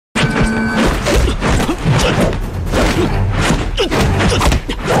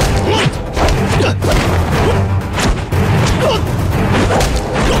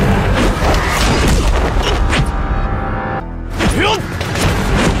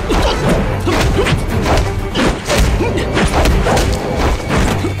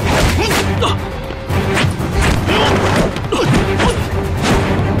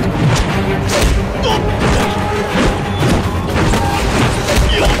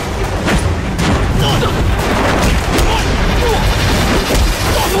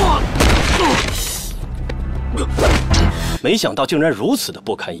没想到竟然如此的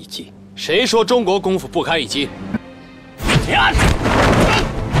不堪一击。谁说中国功夫不堪一击？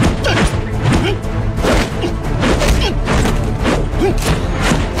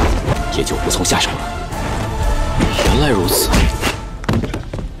也就无从下手了。原来如此。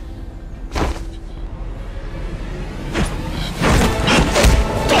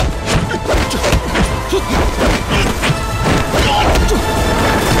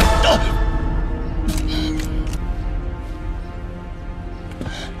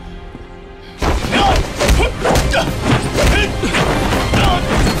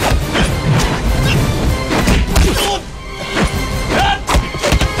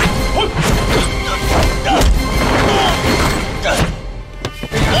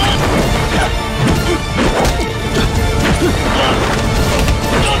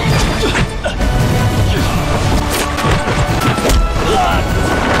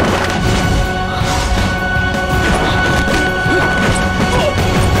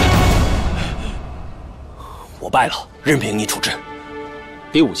 败了，任凭你处置。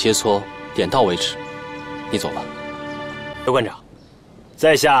比武切磋，点到为止。你走吧。刘馆长，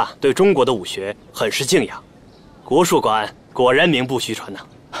在下对中国的武学很是敬仰，国术馆果然名不虚传呐。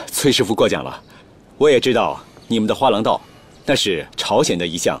崔师傅过奖了，我也知道你们的花郎道，那是朝鲜的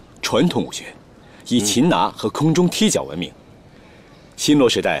一项传统武学，以擒拿和空中踢脚闻名。新罗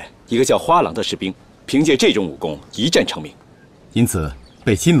时代，一个叫花郎的士兵，凭借这种武功一战成名，因此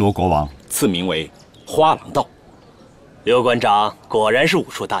被新罗国王赐名为花郎道。 刘馆长果然是武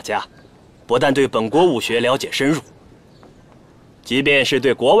术大家，不但对本国武学了解深入，即便是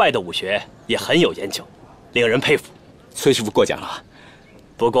对国外的武学也很有研究，令人佩服。崔师傅过奖了。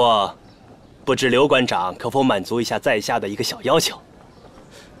不过，不知刘馆长可否满足一下在下的一个小要求？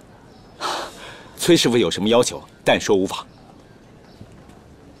崔师傅有什么要求，但说无妨。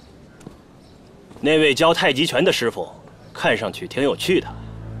那位教太极拳的师傅，看上去挺有趣的，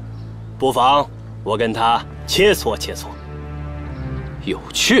不妨我跟他切磋切磋。 有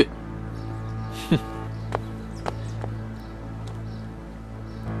趣，哼！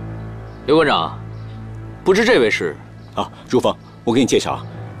刘馆长，不知这位是？啊，如风，我给你介绍，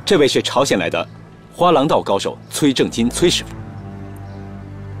这位是朝鲜来的花郎道高手崔正金崔师傅。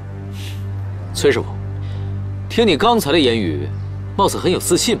崔师傅，听你刚才的言语，貌似很有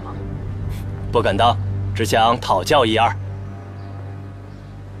自信嘛。不敢当，只想讨教一二。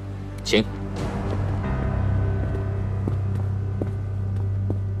请。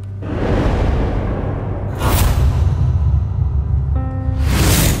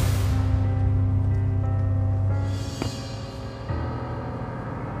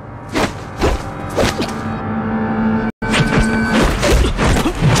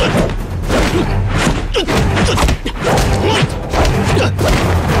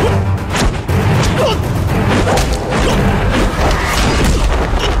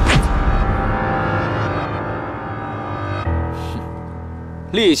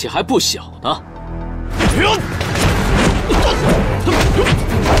 力气还不小呢。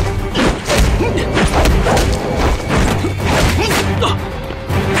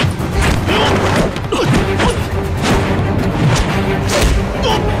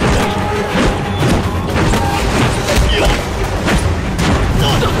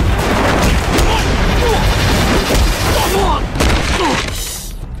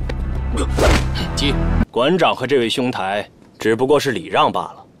馆长和这位兄台只不过是礼让罢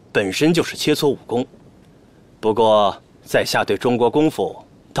了。 本身就是切磋武功，不过在下对中国功夫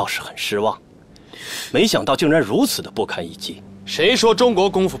倒是很失望，没想到竟然如此的不堪一击。谁说中国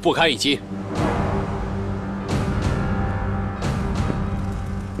功夫不堪一击？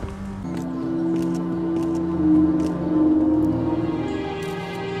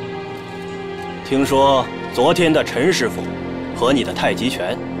听说昨天的陈师傅和你的太极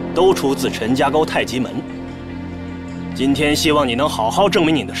拳都出自陈家沟太极门。 今天希望你能好好证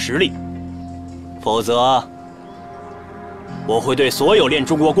明你的实力，否则我会对所有练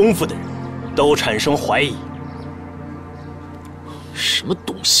中国功夫的人都产生怀疑。什么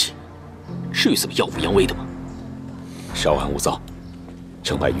东西？至于这么耀武扬威的吗？稍安勿躁，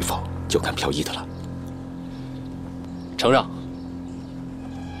成败与否就看飘逸的了。承让。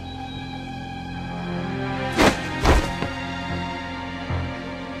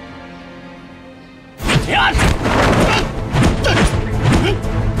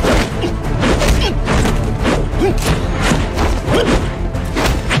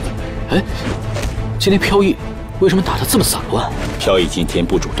哎，今天飘逸为什么打得这么散乱？飘逸今天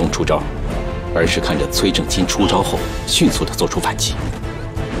不主动出招，而是看着崔正金出招后迅速地做出反击，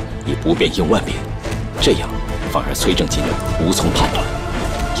以不变应万变，这样反而崔正金无从判断，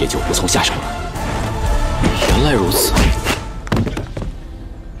也就无从下手了。原来如此。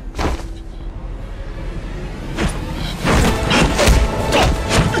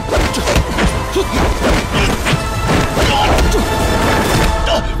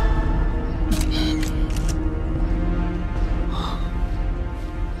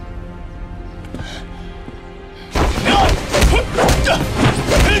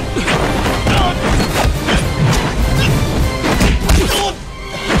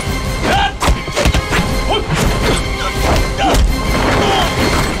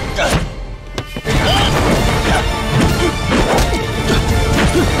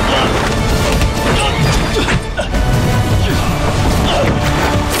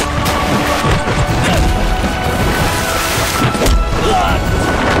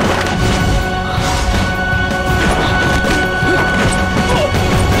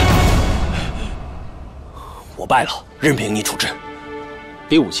我败了，任凭你处置。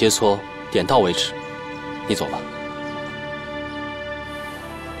比武切磋，点到为止。你走吧。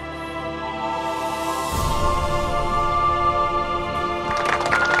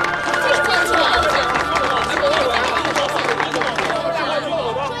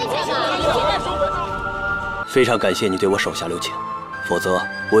非常感谢你对我手下留情，否则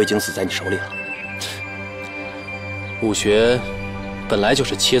我已经死在你手里了。武学本来就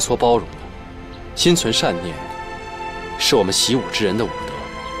是切磋包容的，心存善念是我们习武之人的武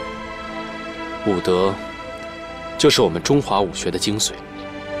德。武德就是我们中华武学的精髓。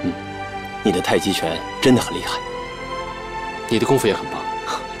你的太极拳真的很厉害，你的功夫也很棒。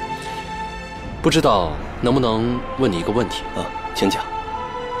不知道能不能问你一个问题？请讲。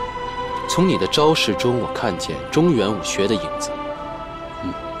从你的招式中，我看见中原武学的影子。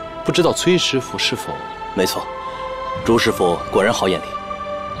不知道崔师傅是否……没错，朱师傅果然好眼力。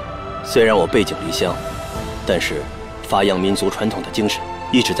虽然我背井离乡，但是发扬民族传统的精神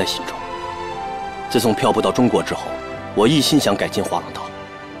一直在心中。自从漂泊到中国之后，我一心想改进花郎道。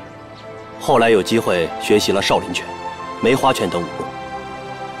后来有机会学习了少林拳、梅花拳等武功。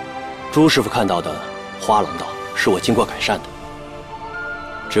朱师傅看到的花郎道是我经过改善的。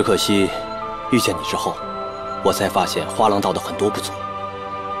只可惜，遇见你之后，我才发现花郎道的很多不足。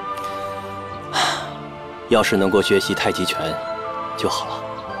要是能够学习太极拳就好了。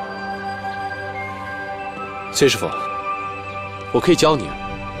崔师傅，我可以教你。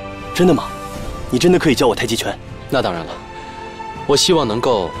真的吗？你真的可以教我太极拳？那当然了，我希望能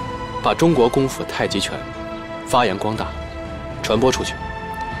够把中国功夫太极拳发扬光大，传播出去。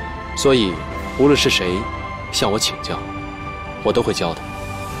所以，无论是谁向我请教，我都会教的。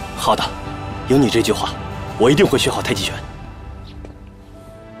好的，有你这句话，我一定会学好太极拳。